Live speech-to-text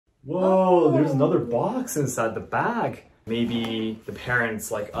Whoa, there's another box inside the bag. Maybe the parents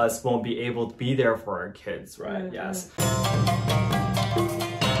like us won't be able to be there for our kids, right? Yes.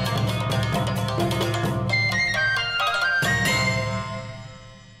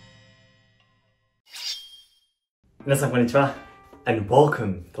 皆さんこんにちは and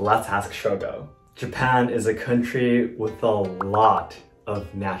welcome to Let's Ask Shogo. Japan is a country with a lot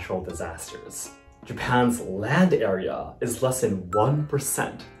of natural disasters. Japan's land area is less than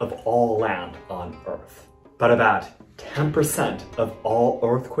 1% of all land on Earth. But about 10% of all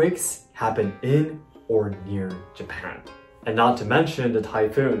earthquakes happen in or near Japan. And not to mention the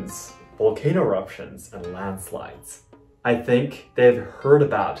typhoons, volcano eruptions, and landslides. I think they've heard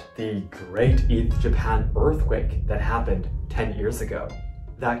about the Great East Japan earthquake that happened 10 years ago.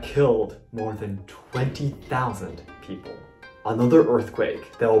 That killed more than 20,000 people. Another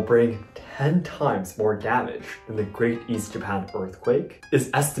earthquake that will bring 10 times more damage than the Great East Japan earthquake is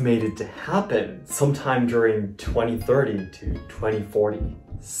estimated to happen sometime during 2030 to 2040.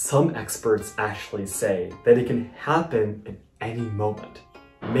 Some experts actually say that it can happen at any moment.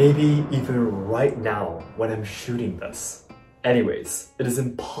 Maybe even right now when I'm shooting this. Anyways, it is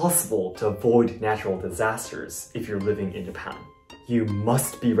impossible to avoid natural disasters if you're living in Japan. You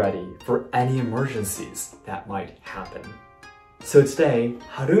must be ready for any emergencies that might happen. So today,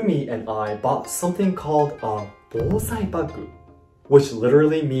 Harumi and I bought something called a防災バッグ, which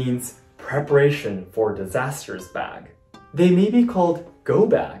literally means preparation for disasters bag. They may be called go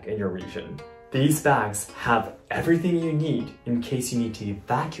bag in your region. These bags have everything you need in case you need to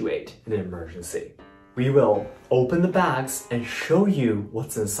evacuate in an emergency. We will open the bags and show you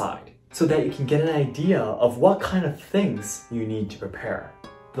what's inside so that you can get an idea of what kind of things you need to prepare.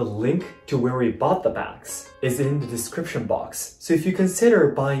 The link to where we bought the bags is in the description box, so if you consider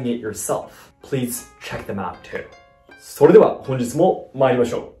buying it yourself, please check them out too. それでは本日も参りま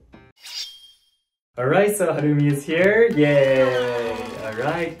しょう. Alright, so Harumi is here. Yay!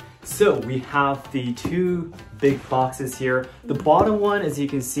 Alright. So we have the two big boxes here. The bottom one, as you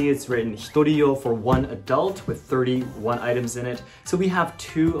can see, it's written Hitoriyo for one adult with 31 items in it. So we have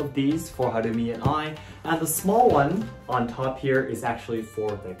two of these for Harumi and I. And the small one on top here is actually for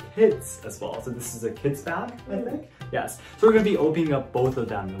the kids as well. So this is a kid's bag, I think. Yes. So we're going to be opening up both of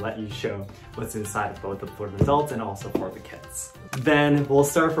them to let you show what's inside of both for the adults and also for the kids. Then we'll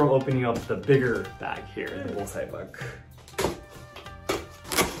start from opening up the bigger bag here, the防災バッグ.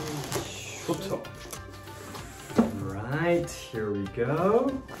 Right, here we go.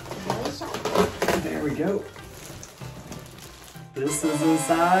 There we go. This is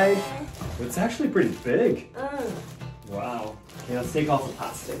inside. It's actually pretty big. Wow. Okay, let's take off the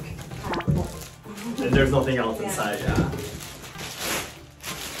plastic. And there's nothing else inside, yeah.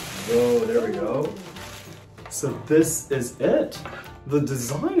 Whoa, there we go. So this is it. The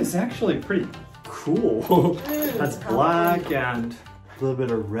design is actually pretty cool. That's black and a little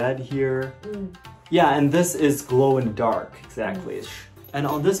bit of red here. Yeah, and this is glow in the dark, exactly. And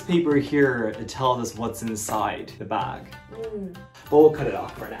on this paper here, it tells us what's inside the bag. But we'll cut it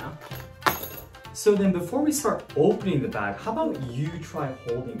off for now. So then before we start opening the bag, how about you try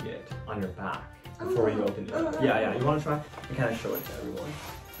holding it on your back before you open it? Yeah, you want to try? And kind of show it to everyone.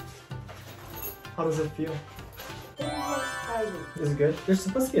 How does it feel? Is it good? There's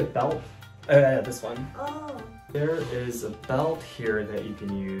supposed to be a belt. Oh yeah, this one. There is a belt here that you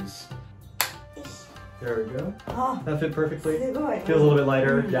can use. There we go. That fit perfectly. Feels a little bit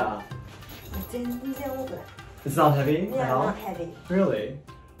lighter. Yeah. It's not heavy? Yeah, not heavy. Really?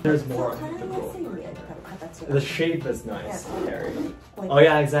 There's more. The shape is nice to carry. Oh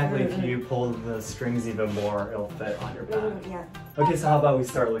yeah, exactly. If you pull the strings even more, it'll fit on your back. Okay, so how about we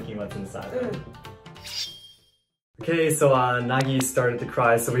start looking what's inside? Okay, so Nagi started to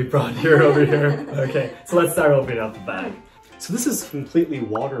cry, so we brought her over here. Okay, so let's start opening up the bag. So this is completely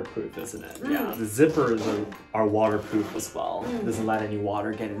waterproof, isn't it? Yeah, the zippers are waterproof as well. It doesn't let any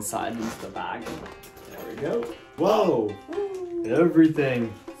water get inside into the bag. There we go. Whoa!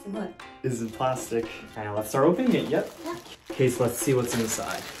 Everything is in plastic. And let's start opening it, yep. Okay, so let's see what's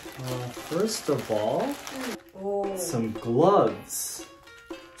inside. First of all, some gloves.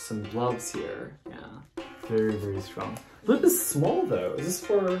 Some gloves here, yeah. Very, very strong. A little bit small though. Is this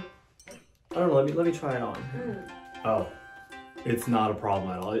for... I don't know, let me try it on. Oh. It's not a problem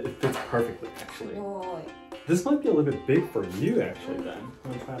at all. It fits perfectly, actually. This might be a little bit big for you, actually, then.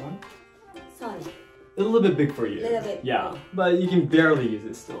 Want to try it on? Sorry. A little bit big for you. Little bit. Yeah, but you can barely use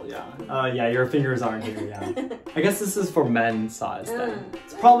it still, yeah. Yeah, your fingers aren't here, yeah. I guess this is for men's size, then.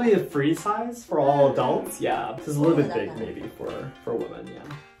 It's probably a free size for all adults, yeah. This is a little bit big, maybe, for women, yeah.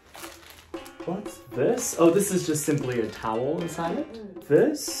 What's this? Oh, this is just simply a towel inside it.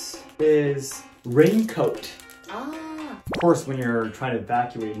 This is raincoat. Ah. Of course, when you're trying to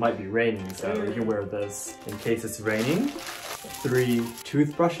evacuate, it might be raining, so you can wear this in case it's raining. 3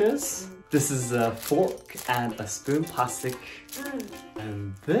 toothbrushes. This is a fork and a spoon, plastic.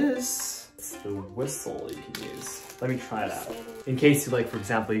 And this is the whistle you can use. Let me try it out. In case you, like, for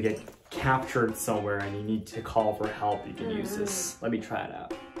example, you get captured somewhere and you need to call for help, you can use this. Let me try it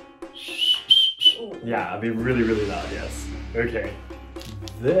out. Yeah, it'll be really, really loud, yes. Okay.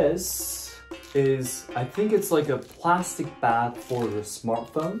 This is, I think it's like a plastic bag for your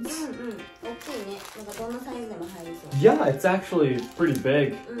smartphones. Yeah, it's actually pretty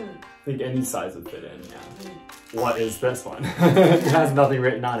big. I think any size would fit in, yeah. What is this one? It has nothing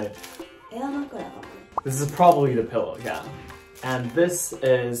written on it. This is probably the pillow, yeah. And this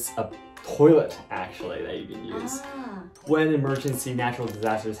is a toilet, actually, that you can use. When emergency natural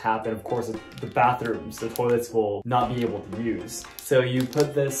disasters happen, of course, the bathrooms, the toilets will not be able to use. So you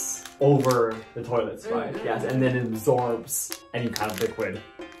put this over the toilets, right? Yes, and then it absorbs any kind of liquid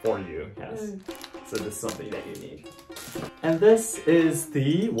for you, yes. So this is something that you need. And this is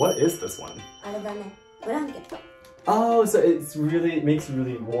the, what is this one? Oh, so it makes it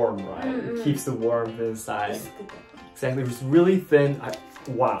really warm, right? It keeps the warmth inside. Exactly, it's really thin.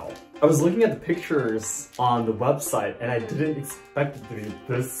 Wow. I was looking at the pictures on the website and I didn't expect it to be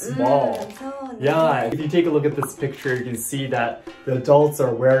this small. Yeah, if you take a look at this picture, you can see that the adults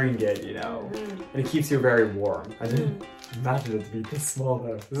are wearing it, you know, and it keeps you very warm. I didn't imagine it to be this small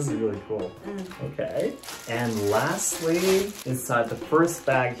though. This is really cool. Okay. And lastly, inside the first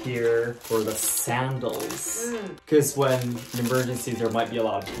bag here for the sandals. Because when in emergencies there might be a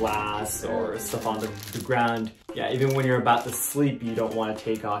lot of glass or stuff on the ground. Yeah, even when you're about to sleep, you don't want to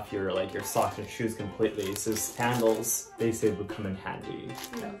take off your socks and shoes completely. So sandals, they say, would come in handy.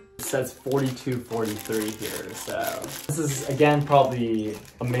 Yeah. It says 42-43 here, so this is again probably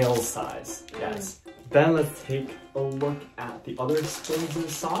a male size. Yes. Then let's take a look at the other things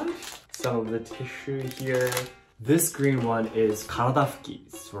inside. Some of the tissue here. This green one is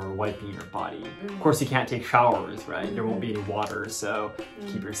karadafuki, for wiping your body. Of course, you can't take showers, right? There won't be any water, so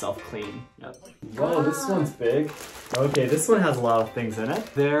keep yourself clean. Yep. Whoa, this one's big. Okay, this one has a lot of things in it.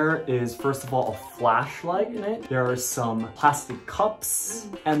 There is, first of all, a flashlight in it. There are some plastic cups.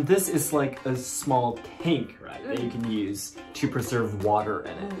 And this is like a small tank, right, that you can use to preserve water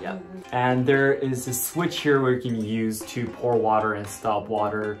in it. Yep. And there is a switch here where you can use to pour water and stop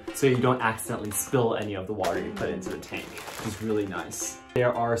water so you don't accidentally spill any of the water you put into the tank, which is really nice.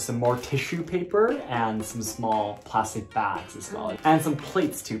 There are some more tissue paper and some small plastic bags as well. And some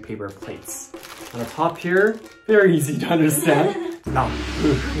plates too, paper plates. On the top here, very easy to understand. Not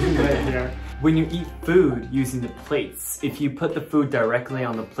food right here. When you eat food using the plates, if you put the food directly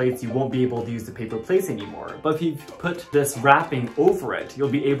on the plates, you won't be able to use the paper plates anymore. But if you put this wrapping over it, you'll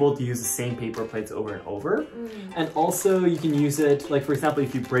be able to use the same paper plates over and over. And also you can use it, like for example,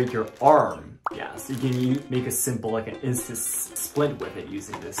 if you break your arm, yeah, so you can make a simple, like an instant splint with it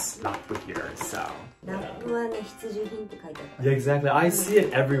using this wrapper here, so. Yeah, exactly. I see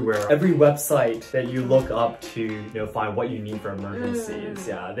it everywhere. Every website that you look up to, find what you need for emergencies,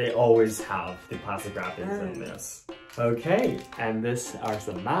 yeah, they always have the plastic wrappings in this. Okay, and this are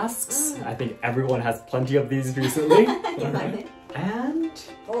some masks. I think everyone has plenty of these recently. And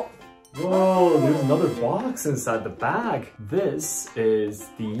whoa, there's another box inside the bag. This is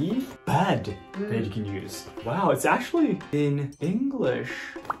the bed that you can use. Wow, it's actually in English.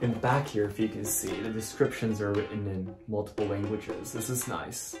 In the back here, if you can see, the descriptions are written in multiple languages. This is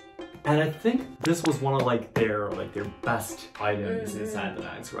nice. And I think this was one of their best items inside the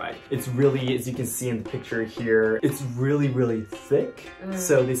bags, right? It's really, as you can see in the picture here, it's really, really thick.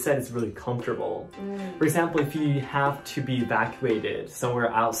 So they said it's really comfortable. For example, if you have to be evacuated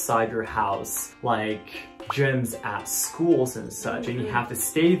somewhere outside your house, like gyms at schools and such, and you have to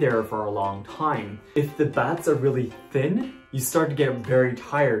stay there for a long time, if the beds are really thin, you start to get very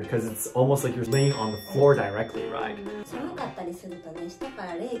tired because it's almost like you're laying on the floor directly, right?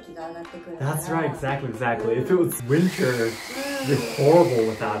 That's right, exactly. If it was winter, it'd be horrible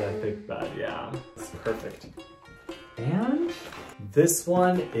without a thick bed, yeah. It's perfect. And this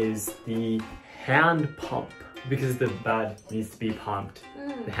one is the hand pump. Because the bed needs to be pumped,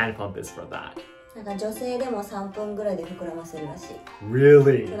 the hand pump is for that.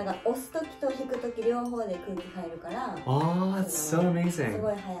 Really? Oh, that's so amazing.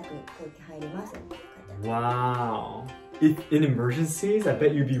 Wow. In emergencies, I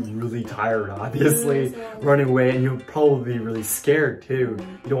bet you'd be really tired, obviously, running away, and you'll probably be really scared too.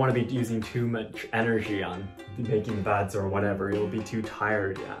 You don't want to be using too much energy on making beds or whatever. You'll be too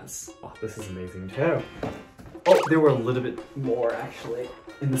tired, yes. Oh, this is amazing too. Oh, there were a little bit more actually.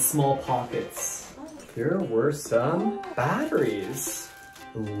 In the small pockets, there were some batteries.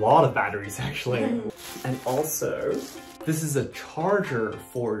 A lot of batteries actually. And also, this is a charger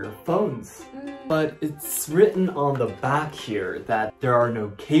for your phones. But it's written on the back here that there are no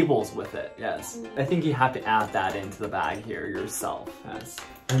cables with it, yes. I think you have to add that into the bag here yourself, yes.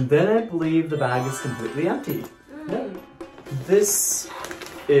 And then I believe the bag is completely empty. Yeah. This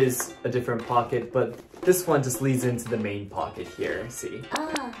is a different pocket, but this one just leads into the main pocket here, see?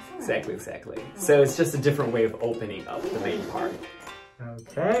 Exactly. So it's just a different way of opening up the main part.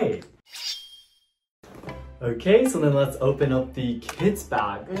 Okay, so then let's open up the kids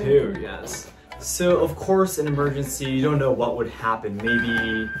bag too, yes. So of course, in emergency, you don't know what would happen.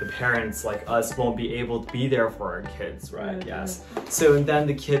 Maybe the parents like us won't be able to be there for our kids, right? Yes. So then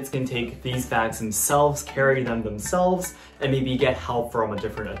the kids can take these bags themselves, carry them themselves, and maybe get help from a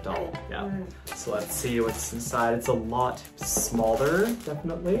different adult. Yeah. So let's see what's inside. It's a lot smaller,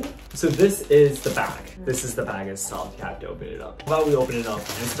 definitely. So this is the bag. This is the bag itself. You have to open it up. How about we open it up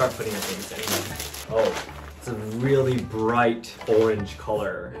and start putting your things in? Oh, it's a really bright orange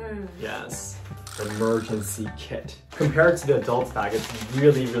color. Yes. Emergency kit. Compared to the adult's bag, it's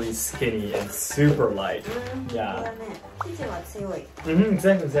really skinny and super light. Yeah. Exactly.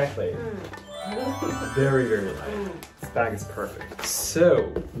 Very light. This bag is perfect.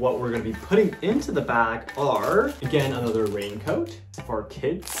 So what we're going to be putting into the bag are, again, another raincoat for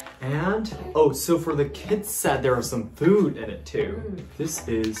kids. And, oh, so for the kids set, there are some food in it too. This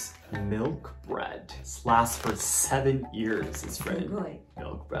is milk bread. This lasts for 7 years, it's written.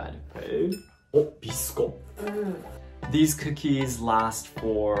 Milk bread. Okay. Oh, biscuit. These cookies last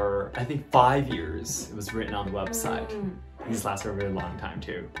for, I think, 5 years. It was written on the website. These last for a very long time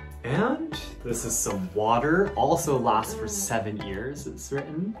too. And this is some water, also lasts for 7 years, it's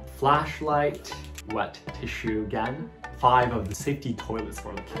written. Flashlight, wet tissue again. 5 of the safety toilets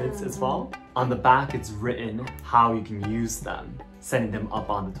for the kids as well. On the back, it's written how you can use them, setting them up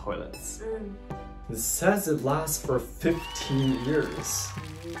on the toilets. It says it lasts for 15 years.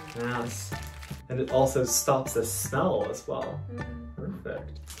 Yes. And it also stops the smell as well.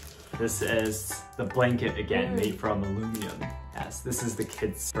 Perfect. This is the blanket again, made from aluminum. Yes, this is the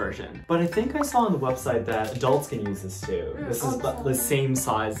kids version. But I think I saw on the website that adults can use this too. This is the same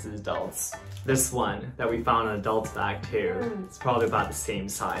size as adults. This one that we found in adults bag too. It's probably about the same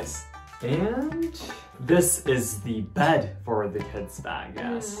size. And this is the bed for the kids bag,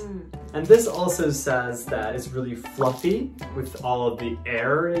 yes. And this also says that it's really fluffy with all of the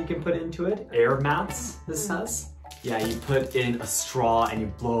air you can put into it. Air mats, this says. Yeah, you put in a straw and you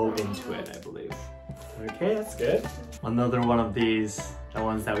blow into it, I believe. Okay, that's good. Another one of these, the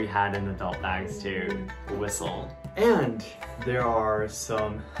ones that we had in adult bags too, the whistle. And there are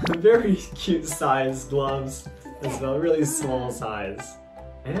some very cute size gloves as well, really small size.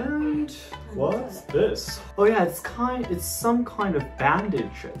 And what's this? Oh yeah, it's some kind of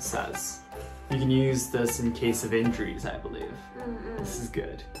bandage, it says. You can use this in case of injuries, I believe. This is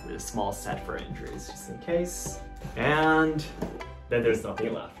good. A small set for injuries, just in case. And then there's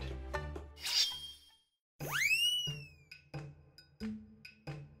nothing left.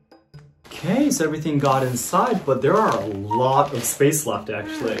 Okay, so everything got inside, but there are a lot of space left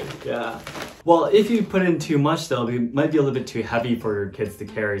actually. Yeah. Well, if you put in too much though, it might be a little bit too heavy for your kids to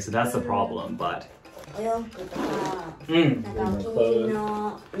carry, so that's the problem, but... You can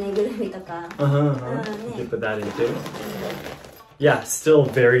put that in too. Yeah, still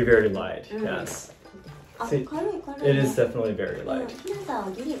very light, yes. See, it is definitely very light.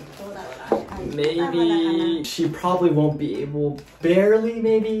 Maybe she probably won't be able, barely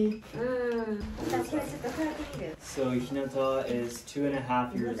maybe. So Hinata is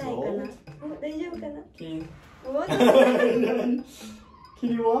 2.5 years old. Can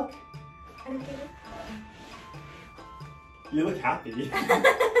you walk? You look happy.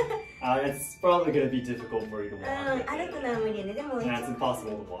 It's probably going to be difficult for you to walk. Yeah, it's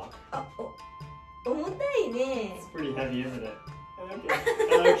impossible to walk. It's pretty heavy, isn't it?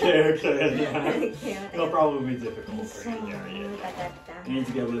 Okay. It'll probably be difficult for you to carry it. You need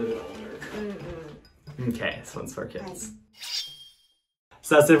to get a little bit older. Okay, this one's for kids.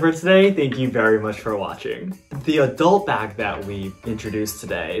 So that's it for today. Thank you very much for watching. The adult bag that we introduced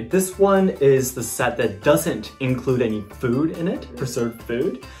today, this one is the set that doesn't include any food in it, preserved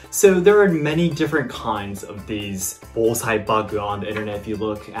food. So there are many different kinds of these防災バッグ on the internet. If you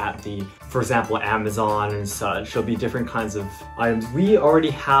look at for example, Amazon and such, there'll be different kinds of items. We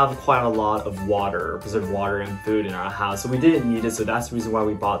already have quite a lot of water, preserved water and food in our house, so we didn't need it, so that's the reason why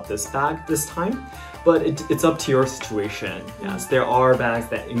we bought this bag this time. but it's up to your situation. Yes, there are bags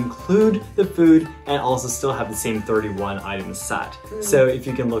that include the food and also still have the same 31 item set. So if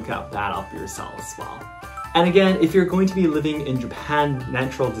you can look that up yourself as well. And again, if you're going to be living in Japan,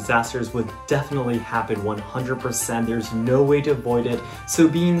 natural disasters would definitely happen 100%. There's no way to avoid it. So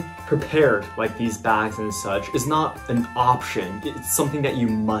being prepared, like these bags and such, is not an option. It's something that you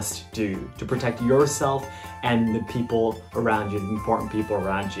must do to protect yourself and the people around you, the important people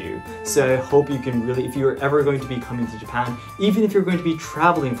around you. So I hope you can really, if you're ever going to be coming to Japan, even if you're going to be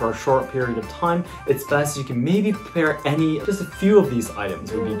traveling for a short period of time, it's best you can maybe prepare just a few of these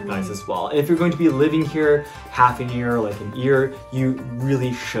items would be nice as well. And if you're going to be living here half a year, like an year, you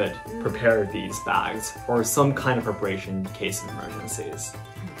really should prepare these bags or some kind of preparation in case of emergencies.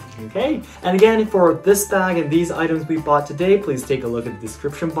 Okay, and again, for this bag and these items we bought today, please take a look at the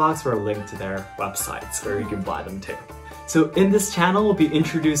description box for a link to their websites where you can buy them too. So in this channel, we'll be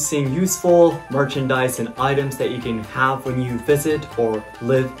introducing useful merchandise and items that you can have when you visit or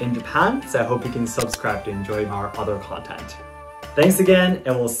live in Japan. So I hope you can subscribe to enjoy our other content. Thanks again,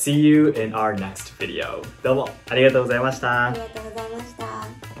 and we'll see you in our next video. どうもありがとうございました。ありがとうございました。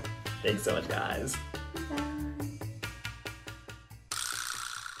Thanks so much, guys.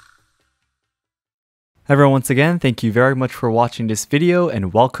 Everyone, once again, thank you very much for watching this video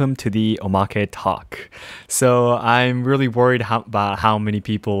and welcome to the Omake Talk. So I'm really worried about how many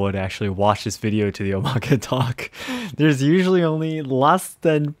people would actually watch this video to the Omake Talk. There's usually only less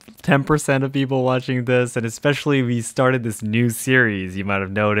than 10% of people watching this, and especially we started this new series, you might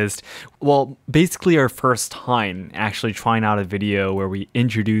have noticed. Well, basically our first time actually trying out a video where we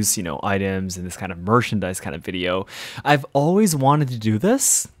introduce, items and this kind of merchandise kind of video. I've always wanted to do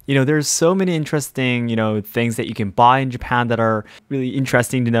this. There's so many interesting, things that you can buy in Japan that are really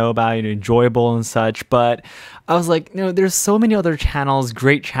interesting to know about, enjoyable and such. But I was like, there's so many other channels,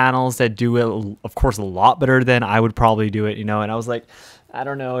 great channels that do it, of course, a lot better than I would probably do it, and I was like, I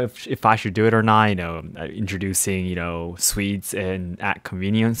don't know if I should do it or not, introducing, sweets at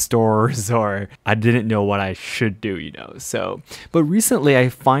convenience stores, or I didn't know what I should do, so. But recently I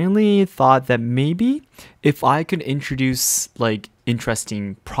finally thought that maybe if I could introduce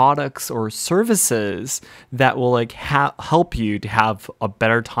interesting products or services that will help you to have a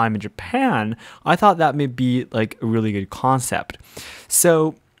better time in Japan, I thought that may be a really good concept.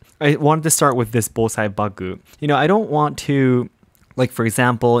 So I wanted to start with this防災バッグ. I don't want to, for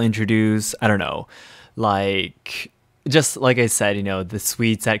example, introduce, I don't know, just like I said, the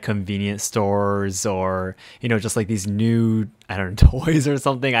sweets at convenience stores, or, just these new, I don't know, toys or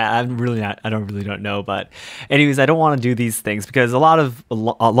something. I don't really know. But anyways, I don't want to do these things because a lot of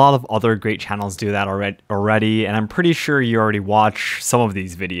other great channels do that already. And I'm pretty sure you already watch some of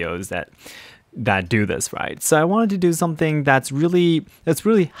these videos that do this, right? So I wanted to do something that's really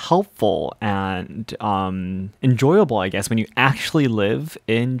helpful and enjoyable, I guess, when you actually live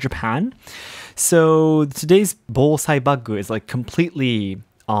in Japan. So today's防災バッグis completely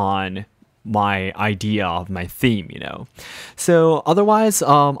on my idea of my theme, So otherwise,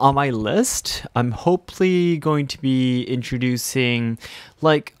 on my list, I'm hopefully going to be introducing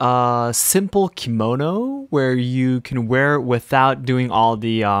a simple kimono where you can wear it without doing all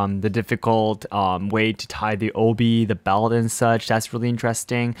the difficult way to tie the obi, the belt and such. That's really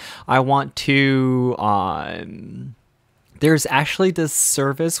interesting. I want to there's actually this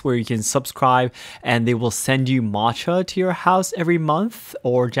service where you can subscribe and they will send you matcha to your house every month,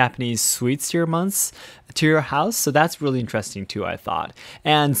 or Japanese sweets to your house. So that's really interesting too, I thought,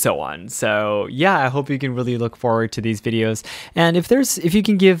 and so on. So yeah, I hope you can really look forward to these videos. And if you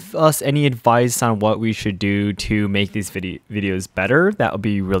can give us any advice on what we should do to make these videos better, that would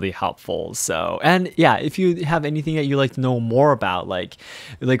be really helpful. So, and yeah, if you have anything that you'd like to know more about, like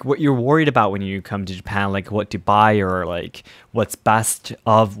what you're worried about when you come to Japan, what to buy, or what's best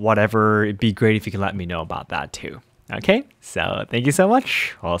of whatever, it'd be great if you can let me know about that too. Okay, so thank you so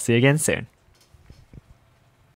much. I'll see you again soon.